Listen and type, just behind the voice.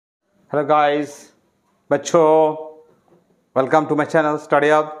Hello guys, Bacho, welcome to my channel Study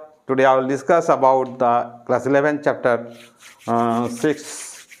Up. Today I will discuss about the class 11 chapter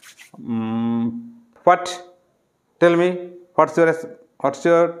 6. What? Tell me, what's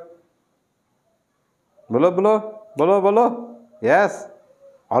your bolo? Yes,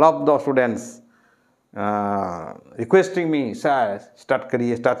 all of the students requesting me, sir, start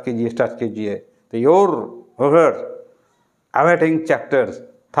कीजिए. So your over awaiting chapters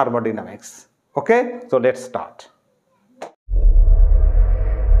thermodynamics. Okay, so let's start.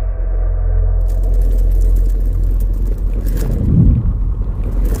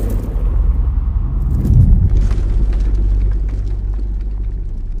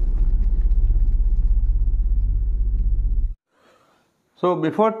 So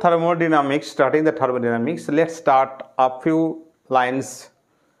before starting the thermodynamics, let's start a few lines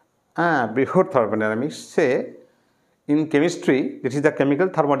before thermodynamics. Say in chemistry, this is the chemical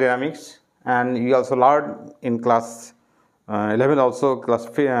thermodynamics, and you also learned in class 11 also class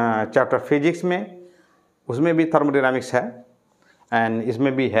chapter physics में उसमें भी thermodynamics है and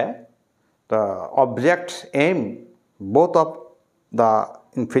इसमें भी है. The object aim both of the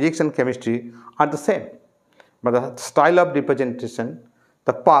in physics and chemistry are the same, but the style of representation,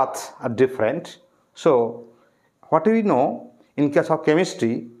 the paths are different. So what do we know in case of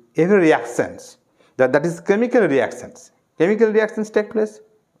chemistry? Every reactions that is chemical reactions. Chemical reactions take place.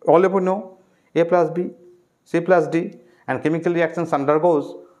 All of you know A plus B, C plus D, and chemical reactions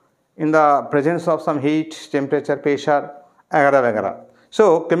undergoes in the presence of some heat, temperature, pressure, etc.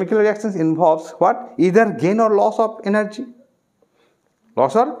 So chemical reactions involves what? Either gain or loss of energy.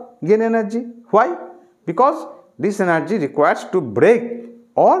 Loss or gain energy. Why? Because this energy requires to break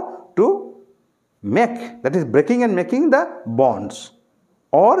or to make, that is breaking and making the bonds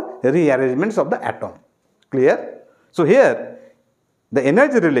or rearrangements of the atom. Clear? So here the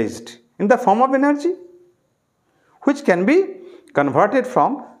energy released in the form of energy which can be converted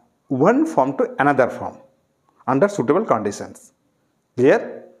from one form to another form under suitable conditions.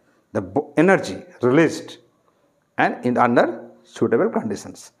 Clear? The energy released and under suitable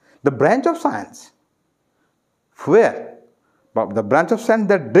conditions. The branch of science where the branch of science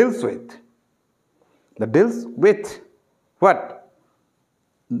that deals with what?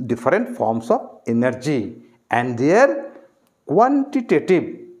 Different forms of energy and their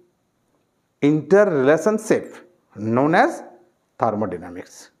quantitative interrelationship known as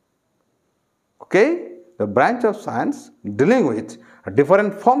thermodynamics. Okay, the branch of science dealing with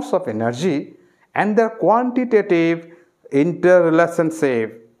different forms of energy and their quantitative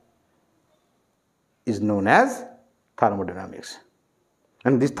interrelationship is known as thermodynamics.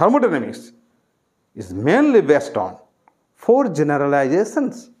 And this thermodynamics is mainly based on 4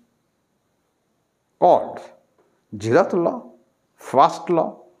 generalizations called zeroth law, first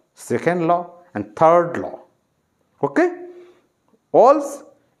law, second law, and third law. Okay? All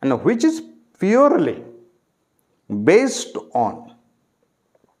and which is purely based on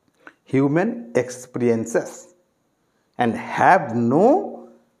human experiences and have no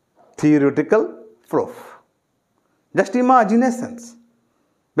theoretical proof. Just imaginations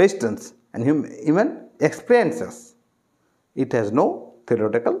based on human experiences. It has no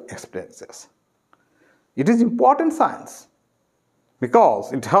theoretical experiences. It is important science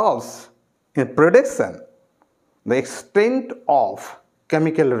because it helps in prediction the extent of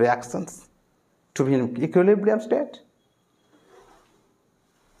chemical reactions to be in equilibrium state.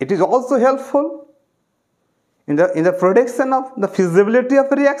 It is also helpful in the prediction of the feasibility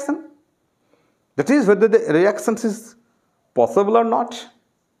of a reaction. That is whether the reaction is possible or not.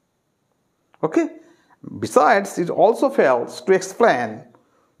 Okay. Besides, it also fails to explain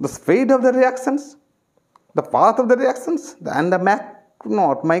the speed of the reactions, the path of the reactions, and the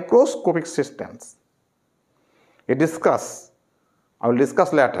microscopic systems. I will discuss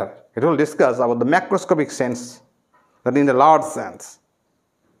later. It will discuss about the macroscopic sense, that in the large sense.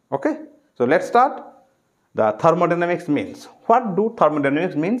 Okay, so let's start. The thermodynamics means. What do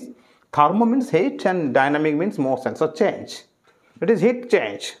thermodynamics means? Thermo means heat and dynamic means motion, so change. It is heat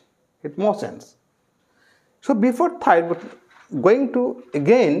change, it motions. So before going to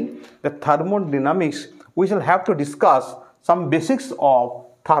again the thermodynamics, we shall have to discuss some basics of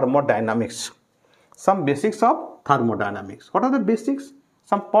thermodynamics. Some basics of thermodynamics. What are the basics?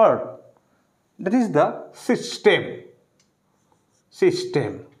 Some part. That is the system.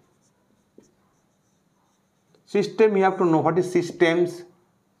 System, you have to know what is systems,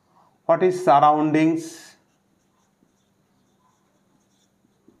 what is surroundings,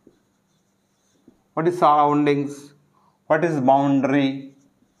 what is boundary.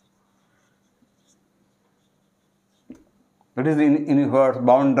 It is in universe,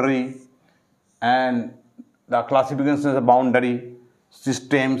 boundary, and the classifications of boundary,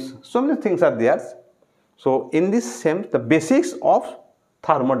 systems, so many things are there. So in this sense, the basics of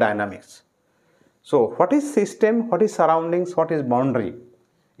thermodynamics. So what is system, what is surroundings, what is boundary?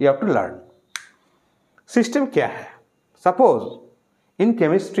 You have to learn. System क्या है? Suppose in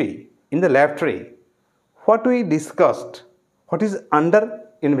chemistry, in the laboratory, what we discussed, what is under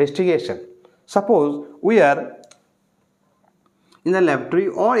investigation. Suppose we are in the laboratory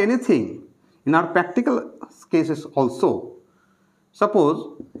or anything, in our practical cases also.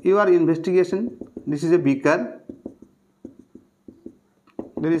 Suppose you are investigation, this is a beaker,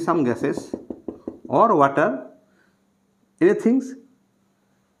 there is some gases or water, anything.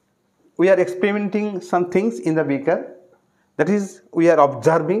 We are experimenting some things in the beaker, that is we are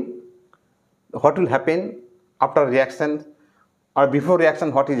observing what will happen after reaction or before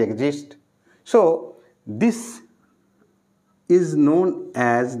reaction, what is exist. So this is known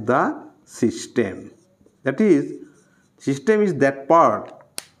as the system. That is, system is that part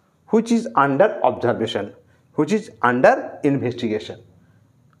which is under observation, which is under investigation.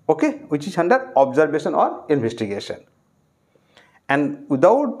 Okay, which is under observation or investigation. And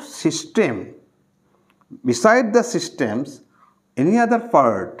without system, beside the systems, any other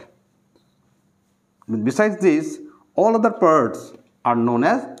part, besides this, all other parts are known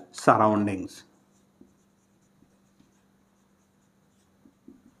as surroundings.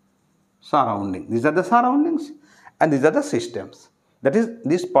 Surrounding. These are the surroundings and these are the systems. That is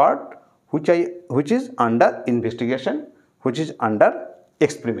this part which is under investigation, which is under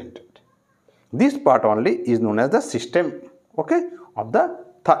experimented. This part only is known as the system, okay, of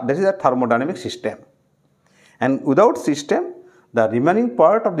that is a thermodynamic system. And without system, the remaining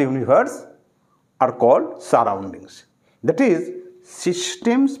part of the universe are called surroundings. That is,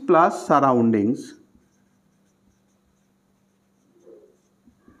 systems plus surroundings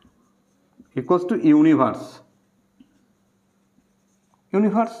equals to universe.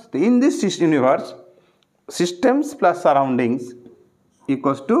 Universe. In this universe, systems plus surroundings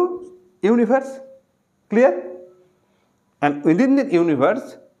equals to universe. Clear? And within the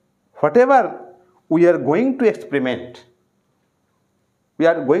universe, whatever we are going to experiment, we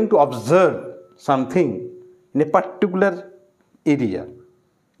are going to observe something in a particular area,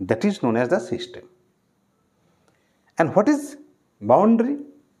 that is known as the system. And what is boundary?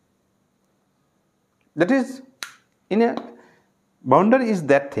 That is, in a boundary is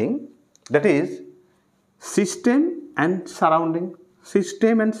that thing, that is system and surrounding.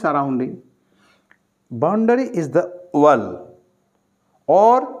 System and surrounding. Boundary is the wall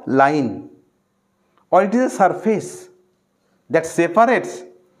or line, or it is a surface that separates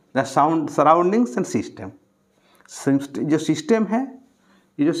the surroundings and system. जो system है,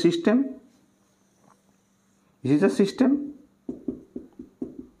 ये जो system, this is a system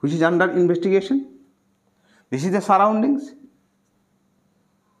which is under investigation. This is the surroundings.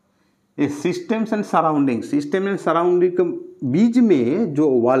 ये systems and surroundings, system and surrounding के बीच में जो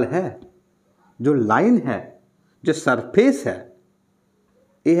wall है, जो line है, जो surface है,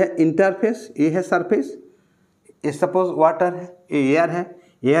 ये है interface, ये है surface. ये suppose water है, ये air है,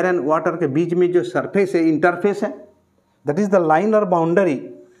 air and water के बीच में जो surface है, interface है, that is the line or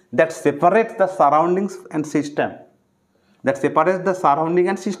boundary that separates the surroundings and system. That separates the surrounding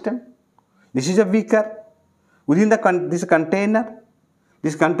and system. This is a beaker. Within this container,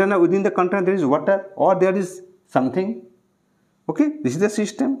 within the container there is water or there is something. Okay, this is the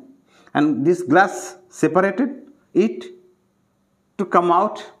system, and this glass separated it to come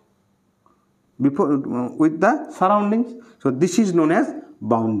out before with the surroundings. So this is known as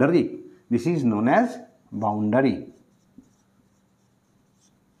boundary. This is known as boundary.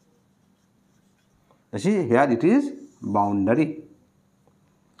 See here it is boundary.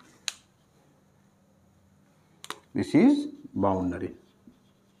 This is boundary.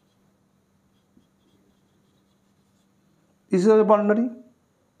 This is a boundary.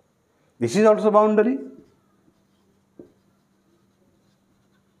 This is also boundary.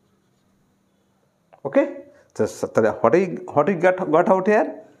 Okay. So what we got out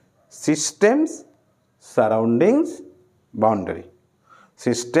here? Systems, surroundings, boundary.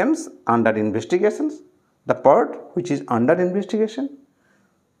 Systems under investigations. The part which is under investigation.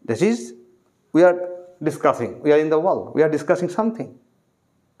 This is we are discussing. We are in the world. We are discussing something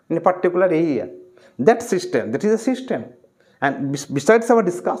in a particular area. That system, that is a system. And besides our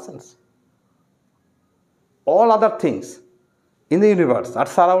discussions, all other things in the universe are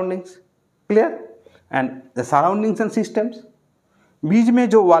surroundings. Clear? And the surroundings and systems, बीच में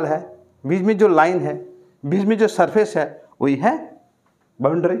जो wall है, बीच में जो line है, बीच में जो surface है, वही है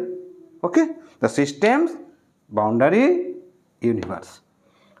boundary. Okay? The systems, boundary, universe.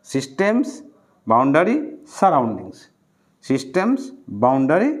 Systems, boundary, surroundings. Systems,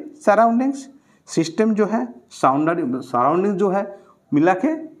 boundary, surroundings. System जो है, surroundings जो है, मिला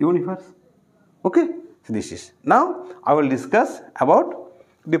के universe. Okay, so this is. Now I will discuss about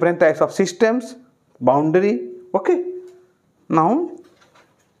different types of systems, boundary. Okay. Now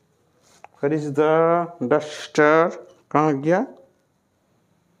where is the duster? कहाँ गया?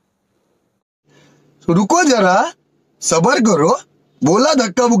 रुको जरा, सबर करो, बोला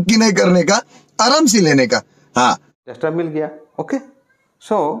धक्का बुक्की नहीं करने का, आराम से लेने का. हाँ, डस्टर मिल गया. Okay,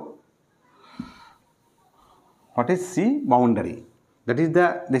 so what is C? Boundary.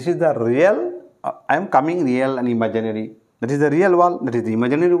 This is the real. I am coming real and imaginary. That is the real wall. That is the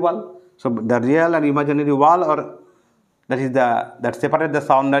imaginary wall. So the real and imaginary wall, or that separate the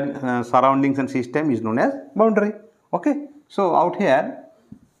surroundings and system, is known as boundary. Okay. So out here,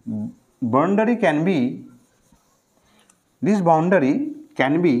 boundary can be. This boundary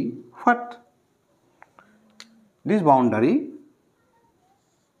can be what? This boundary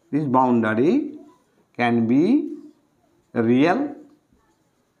can be real,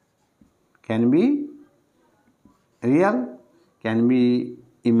 can be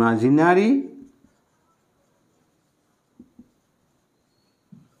imaginary.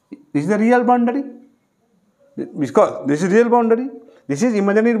 This is the real boundary, because this is real boundary. This is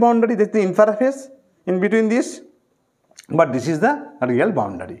imaginary boundary. That is the interface in between this. But this is the real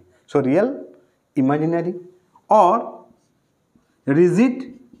boundary. So real, imaginary, or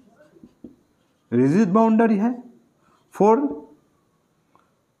rigid boundary है. For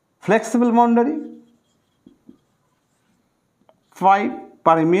flexible boundary, 5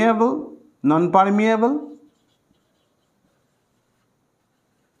 permeable, non-permeable,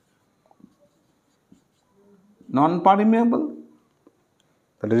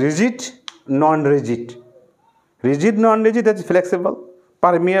 rigid, non-rigid. Rigid, non-rigid, that is flexible.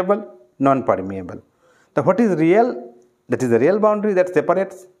 Permeable, non-permeable. So what is real? That is the real boundary that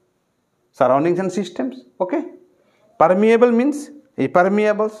separates surroundings and systems. Okay. Permeable means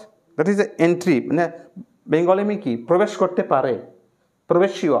permeables. That is the entry. Bengali में की प्रवेश करते पारे,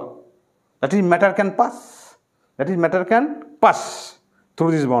 प्रवेशिया. That is matter can pass. That is matter can pass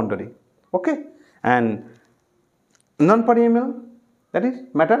through this boundary. Okay. And non-permeable, that is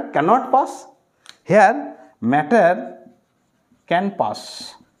matter cannot pass. Here matter can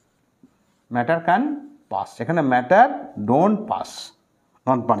pass. Matter can pass. एखाने matter don't pass.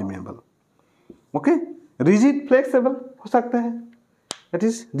 Non-permeable. Okay. Rigid, flexible हो सकता है. That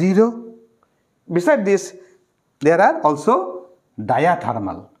is 0. Besides this, there are also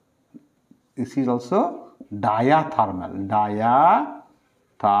diathermal. This is also diathermal. Diathermal.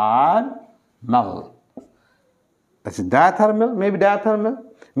 That is diathermal.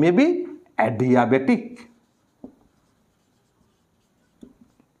 Maybe adiabatic.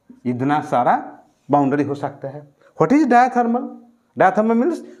 इतना सारा boundary हो सकता है. What is diathermal? Diathermal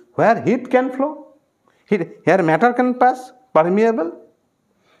means where heat can flow. Here matter can pass, permeable.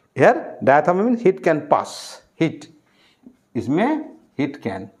 Here diathermal means heat can pass. Heat. इसमें heat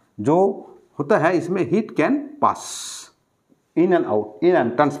can. जो होता है इसमें heat can pass. In and out. In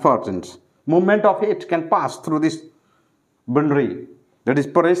and transference. Movement of heat can pass through this boundary. That is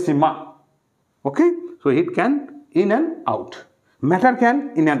porosima. Okay. So heat can in and out. Matter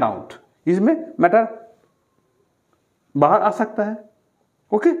can in and out. इसमें matter बाहर आ सकता है.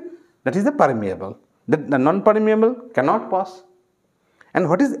 Okay. That is the permeable. The non-permeable cannot pass. And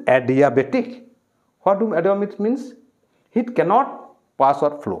what is adiabatic? What do adiabatic means? Heat cannot pass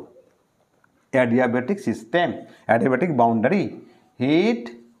or flow. Adiabatic system, adiabatic boundary,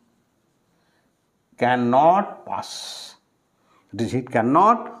 heat cannot pass. This heat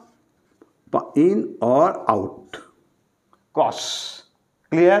cannot in or out. Cross.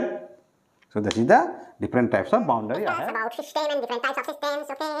 Clear? So that is the different types of boundary. About system and different types of systems.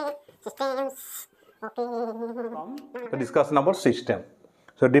 Okay. Systems. Okay. The discussion about system.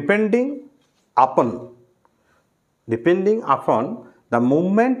 So depending upon the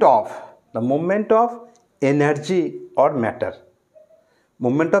movement of energy or matter,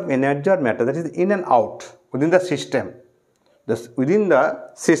 that is in and out within the system, within the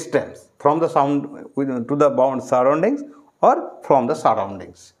systems, from the sound to the bound surroundings or from the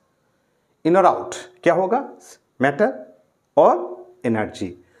surroundings, in or out, क्या होगा? Matter or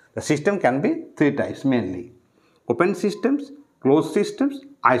energy. The system can be 3 types mainly: open systems, closed systems,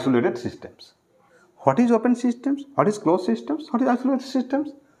 isolated systems. What is open systems? What is closed systems? What is isolated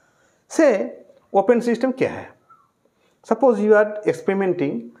systems? Say open system क्या है? Suppose you are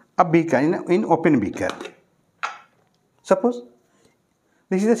experimenting a beaker in open beaker. Suppose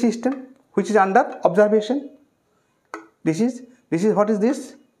this is a system which is under observation. This is This is what is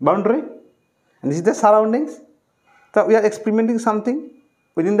this? Boundary. And this is the surroundings. So we are experimenting something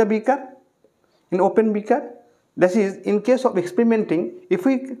within the beaker, in open beaker. That is, in case of experimenting, if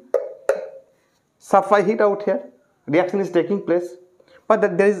we supply heat out here, reaction is taking place, but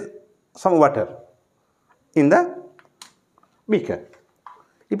that there is some water in the beaker.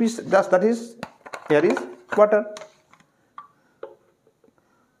 If it's just that is, here is water.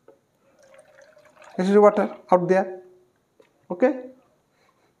 This is water out there. Okay.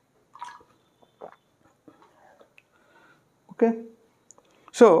 Okay.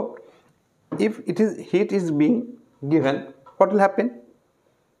 So if it is heat is being given, what will happen?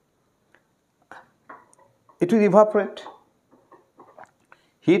 It will evaporate.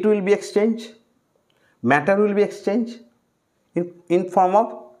 Heat will be exchanged. Matter will be exchanged in form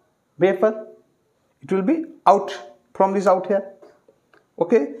of vapor. It will be out from this out here.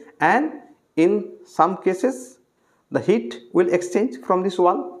 Okay. And in some cases, the heat will exchange from this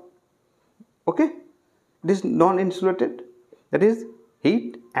wall. Okay. It is non-insulated. That is,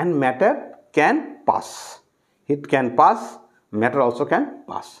 heat and matter can pass. Heat can pass, matter also can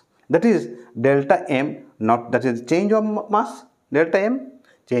pass. That is delta M, not that is change of mass, delta M,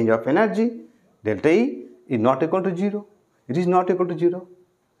 change of energy, delta E is not equal to 0. It is not equal to 0.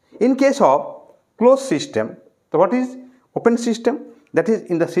 In case of closed system, so what is open system? That is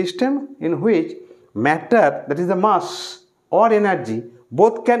in the system in which matter, that is the mass or energy,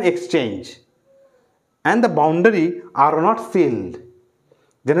 both can exchange and the boundary are not sealed.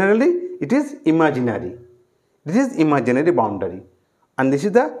 Generally, it is imaginary. This is imaginary boundary, and this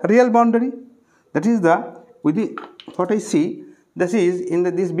is the real boundary. That is the what I see. This is in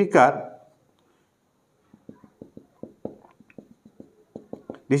this beaker.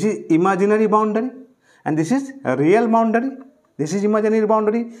 This is imaginary boundary, and this is a real boundary. This is imaginary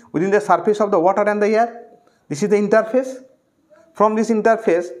boundary within the surface of the water and the air. This is the interface. From this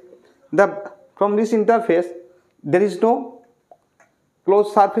interface, there is no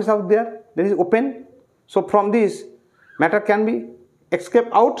closed surface out there. There is open. So from this, matter can be escape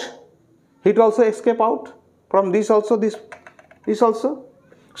out. Heat also escape out. From this also, this also.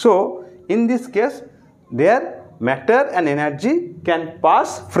 So in this case, there matter and energy can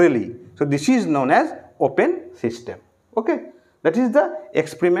pass freely. So this is known as open system. Okay. That is the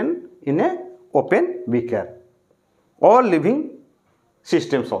experiment in a open beaker or living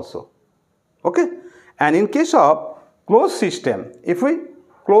systems also. Okay. And in case of closed system, if we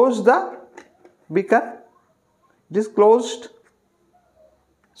close the beaker, it is closed.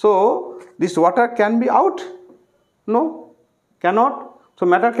 So this water can be out? No, cannot. So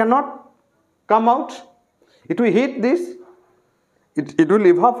matter cannot come out. It will heat this, it will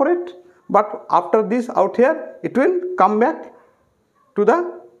evaporate, but after this out here, it will come back to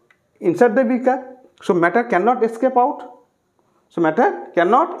the inside the beaker. So matter cannot escape out. So matter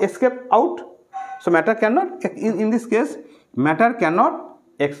cannot escape out. So matter cannot, in this case, matter cannot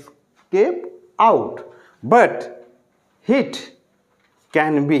escape out. But heat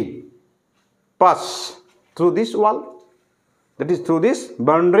can be passed through this wall, that is through this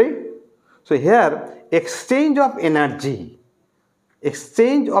boundary. So here exchange of energy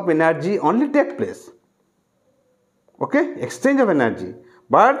only take place. Okay, exchange of energy.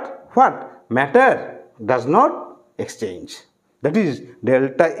 But what? Matter does not exchange. That is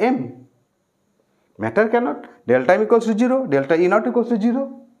delta M. Matter cannot. Delta M equals to 0. Delta E not equals to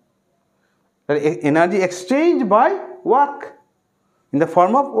 0. Energy exchange by work, in the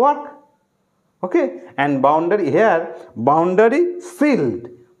form of work. Okay. And boundary here, boundary sealed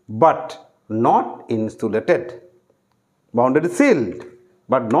but not insulated. Boundary sealed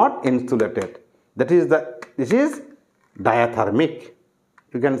but not insulated. That is this is diathermic.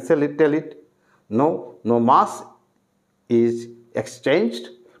 You can tell it. No mass is exchanged,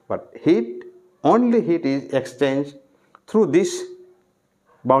 but only heat is exchanged through this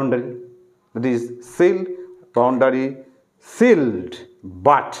boundary. That is sealed, boundary sealed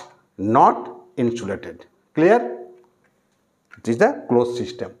but not insulated. Clear? It is the closed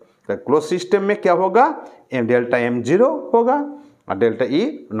system. The closed system में क्या होगा? Delta M 0 होगा और delta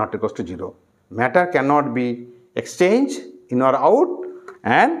E not equals to 0. Matter cannot be exchanged in or out,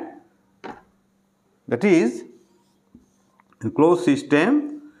 and that is in closed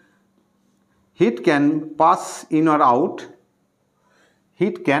system, heat can pass in or out.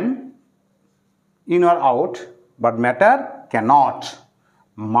 Heat can in or out, but matter cannot.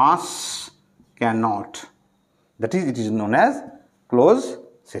 Mass cannot. That is, it is known as closed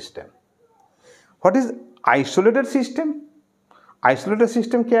system. What is isolated system? Isolated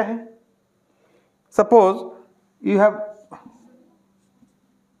system क्या है? Suppose you have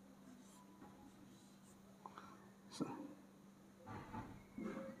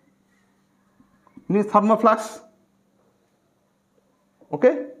in thermoflux.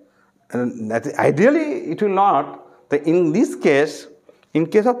 Okay, and that ideally it will not. In this case, in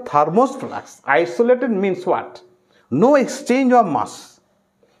case of thermoflux, isolated means what? No exchange of mass,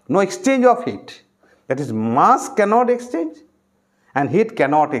 no exchange of heat. That is, mass cannot exchange and heat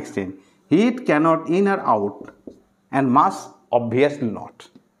cannot exchange. Heat cannot in or out, and mass obviously not.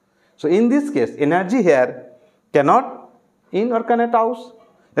 So in this case, energy here cannot in or cannot out.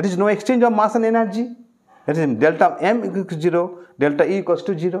 That is, no exchange of mass and energy. That is, delta M equals to 0, delta E equals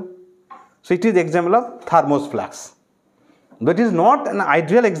to 0. So it is example of thermoflux. That is not an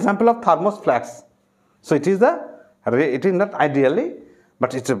ideal example of thermoflux. So it is not ideally,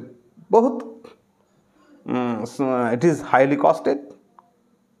 but it's a both. So it is highly costed,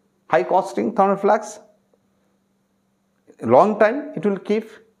 high costing thermoflux. Long time it will keep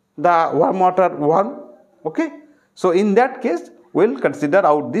the warm water warm. Okay. So in that case, we will consider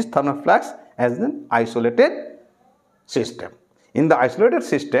out this thermoflux as an isolated system. In the isolated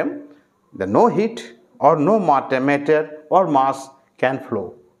system, the no heat or no matter or mass can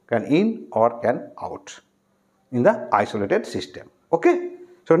flow, can in or can out in the isolated system. Okay.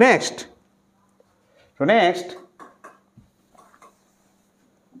 So next,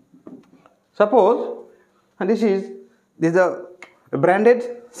 suppose, and this is a branded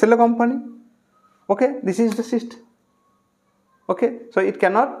cello company. Okay, this is the system. Okay, so heat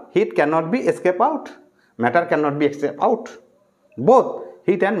cannot be escape out, matter cannot be escape out. Both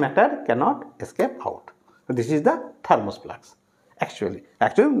heat and matter cannot escape out. So this is the thermoflux. Actually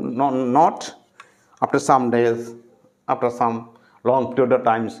not after some days, after some long period of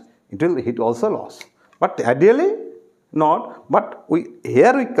times, it also lost. But ideally not. But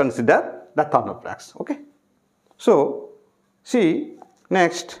here we consider the thermoflux. Okay. So see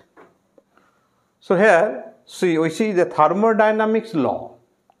next. So here we see the thermodynamics law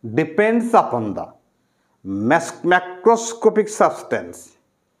depends upon the macroscopic substance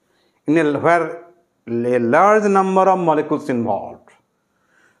where a large number of molecules involved.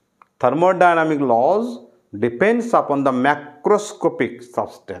 Thermodynamic laws depends upon the macroscopic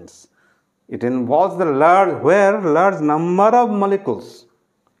substance. It involves the large number of molecules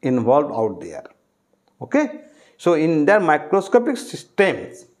involved out there. Okay. So in their microscopic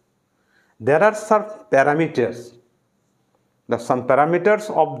systems, there are some parameters. Some parameters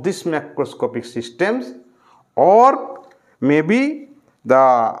of these macroscopic systems, or maybe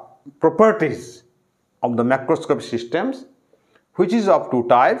the properties of the macroscopic systems, which is of two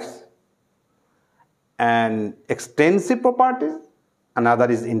types, and extensive properties, another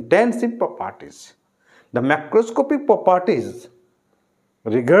is intensive properties. The macroscopic properties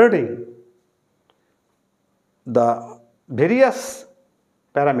regarding the various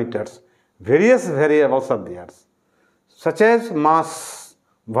parameters, various variables are there, such as mass,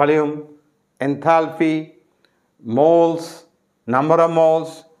 volume, enthalpy, moles, number of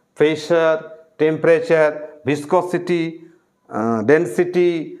moles, pressure, temperature, viscosity,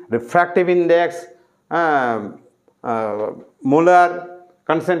 density, refractive index, molar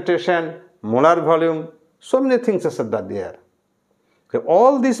concentration, molar volume, so many things are there. So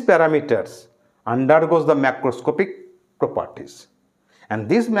all these parameters undergoes the macroscopic properties, and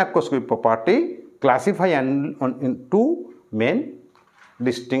this macroscopic property classify in two main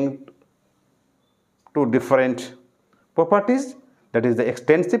distinct, two different properties, that is the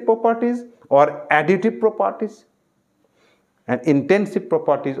extensive properties or additive properties, and intensive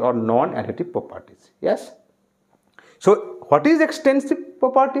properties or non-additive properties. Yes. So what is extensive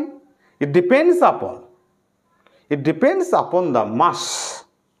property? It depends upon the mass.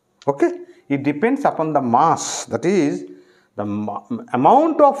 Okay. It depends upon the mass, that is the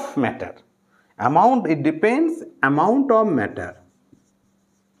amount of matter. It depends amount of matter.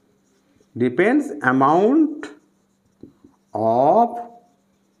 Depends amount of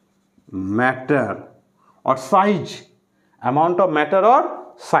matter or size. Amount of matter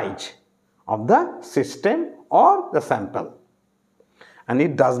or size of the system or the sample. And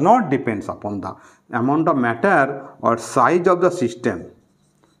it does not depend upon the amount of matter or size of the system.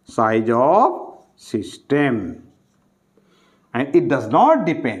 Size of system. And it does not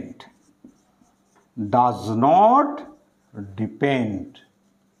depend upon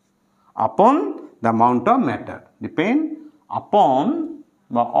the amount of matter. Depend upon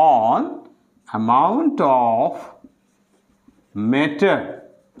the amount of matter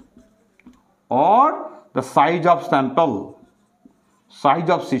or the size of sample, size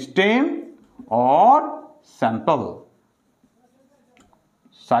of system or sample.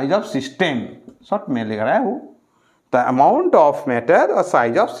 Size of system, short में लिख रहा है वो. The amount of matter or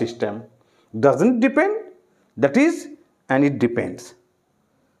size of system doesn't depend, that is, and it depends.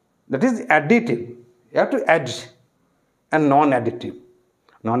 That is additive. You have to add and non-additive.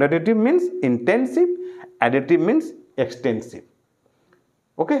 Non-additive means intensive, additive means extensive.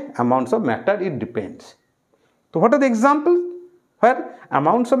 Okay, amounts of matter, it depends. So what are the examples where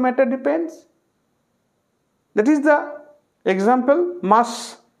amounts of matter depends? That is the example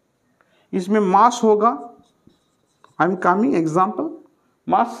mass. इसमें mass होगा. I am coming example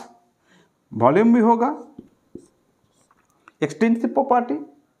mass. Volume भी होगा. Extensive property.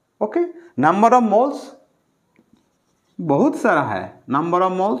 Okay. Number of moles. बहुत सारा है. Number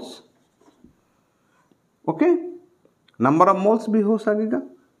of moles. Okay. Number of moles भी हो सकेगा.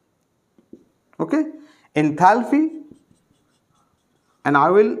 Okay. Enthalpy. And I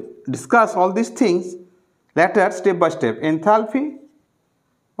will discuss all these things later step by step. Enthalpy.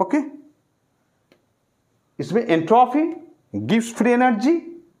 Okay. इसमें entropy gives free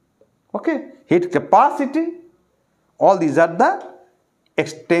energy. Okay. Heat capacity. All these are the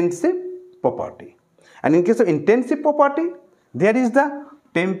extensive property. And in case of intensive property, there is the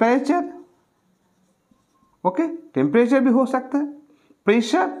temperature. Okay. Temperature भी हो सकता है.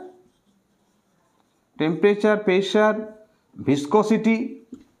 Pressure. Temperature, pressure, viscosity,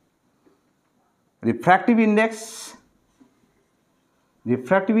 refractive index,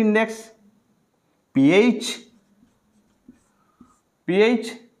 pH,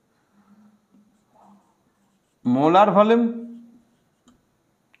 molar volume.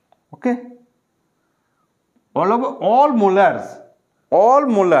 Okay. All molars,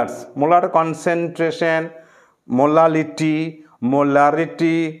 molar concentration, molality,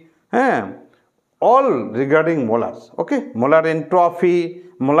 molarity, all regarding molars. Okay. Molar entropy,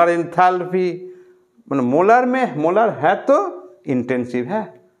 molar enthalpy. Molar में molar है तो intensive है.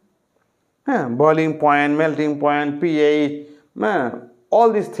 Boiling point, melting point, pH,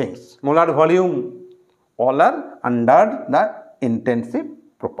 all these things, molar volume, all are under the intensive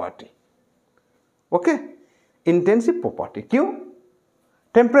property. Okay. Intensive property. क्यों?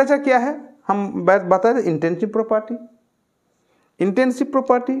 Temperature क्या है? हम बता दें intensive property. Intensive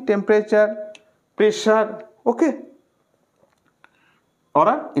property temperature, pressure. Okay.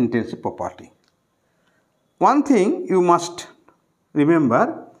 और intensive property. One thing you must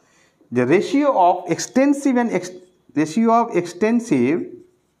remember, the ratio of extensive and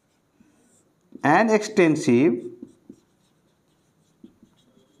extensive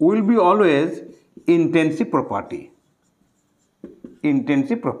will be always intensive property.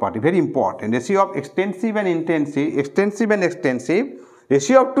 Intensive property, very important. Ratio of extensive and extensive,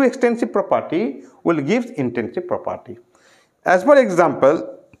 ratio of two extensive property will give intensive property. As for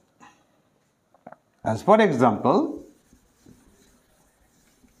example,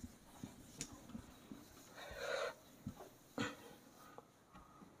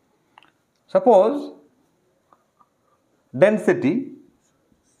 suppose density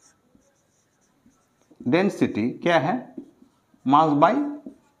क्या है? Mass by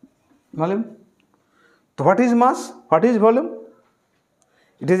volume. So what is mass? What is volume?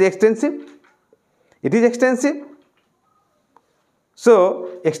 It is extensive.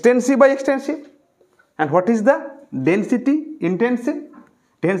 So extensive by extensive. And what is the density? Intensive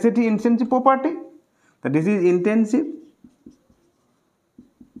property. So this is intensive.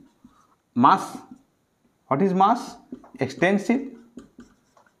 Mass. What is mass? Extensive.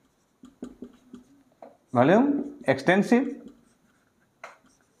 Volume. Extensive.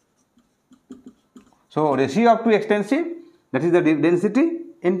 So ratio of two extensive, that is the density,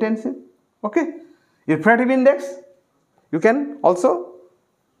 intensive. Okay. Refractive index, you can also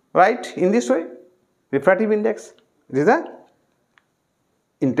write in this way. Refractive index, it is a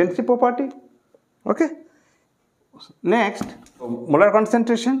intensive property. Okay. Next, molar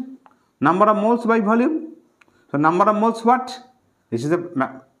concentration, number of moles by volume. So number of moles what? This is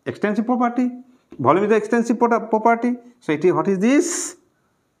the extensive property. Volume is the extensive property. So what is this?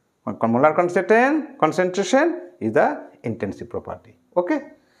 Molar concentration is the intensive property.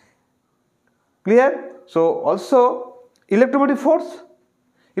 Okay. Clear? So also electromotive force.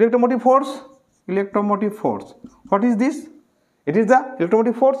 What is this? It is the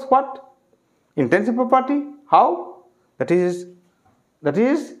electromotive force. What? Intensive property. How? That is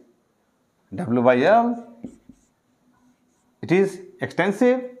W by L. It is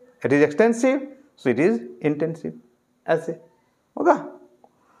extensive. So it is intensive. As okay.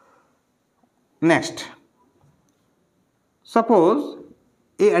 Next, suppose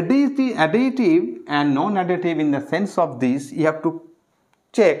a additive and non-additive, in the sense of this, you have to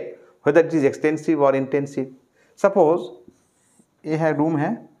check whether it is extensive or intensive. Suppose a room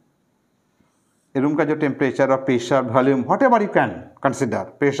है, a room का जो temperature or pressure, volume, whatever you can consider,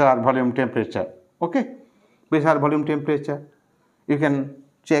 pressure, volume, temperature. Okay, pressure, volume, temperature, you can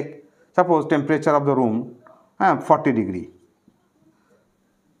check. Suppose temperature of the room 40 degree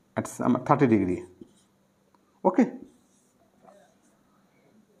at 30 degree. Okay.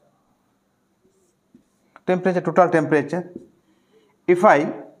 Temperature, total temperature. If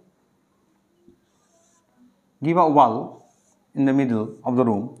I give a wall in the middle of the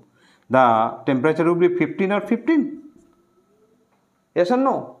room, the temperature will be 15 or 15. Yes or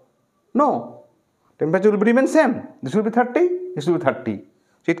no? No. Temperature will remain same. This will be 30, this will be 30.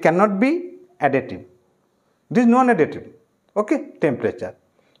 So it cannot be additive. It is non-additive. Okay, temperature.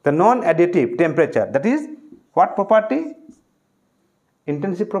 The non-additive temperature, that is what property?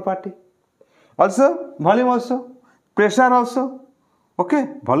 Intensive property. Also, volume also, pressure also. Okay,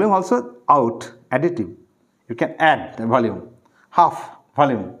 volume also out, additive. You can add the volume, half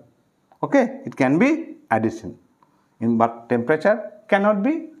volume. Okay, it can be addition. But temperature cannot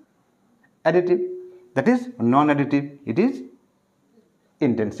be additive. That is non-additive. It is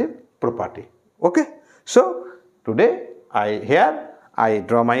intensive property. Okay. So today I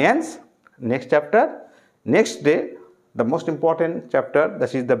draw my ends. Next chapter, next day, the most important chapter,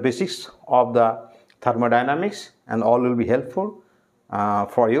 that is the basics of the thermodynamics, and all will be helpful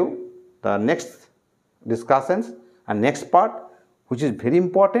for you. The next discussions and next part, which is very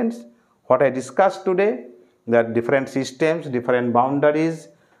important, what I discussed today, that different systems, different boundaries,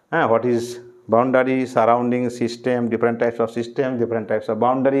 what is boundary, surrounding system, different types of systems, different types of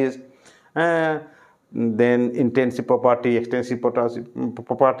boundaries, then intensive property, extensive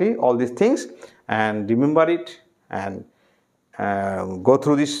property, all these things, and remember it and go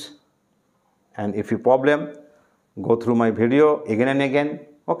through this. And if you problem, go through my video again and again.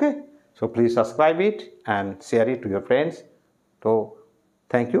 Okay, so please subscribe it and share it to your friends. So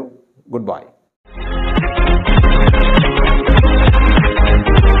thank you. Goodbye.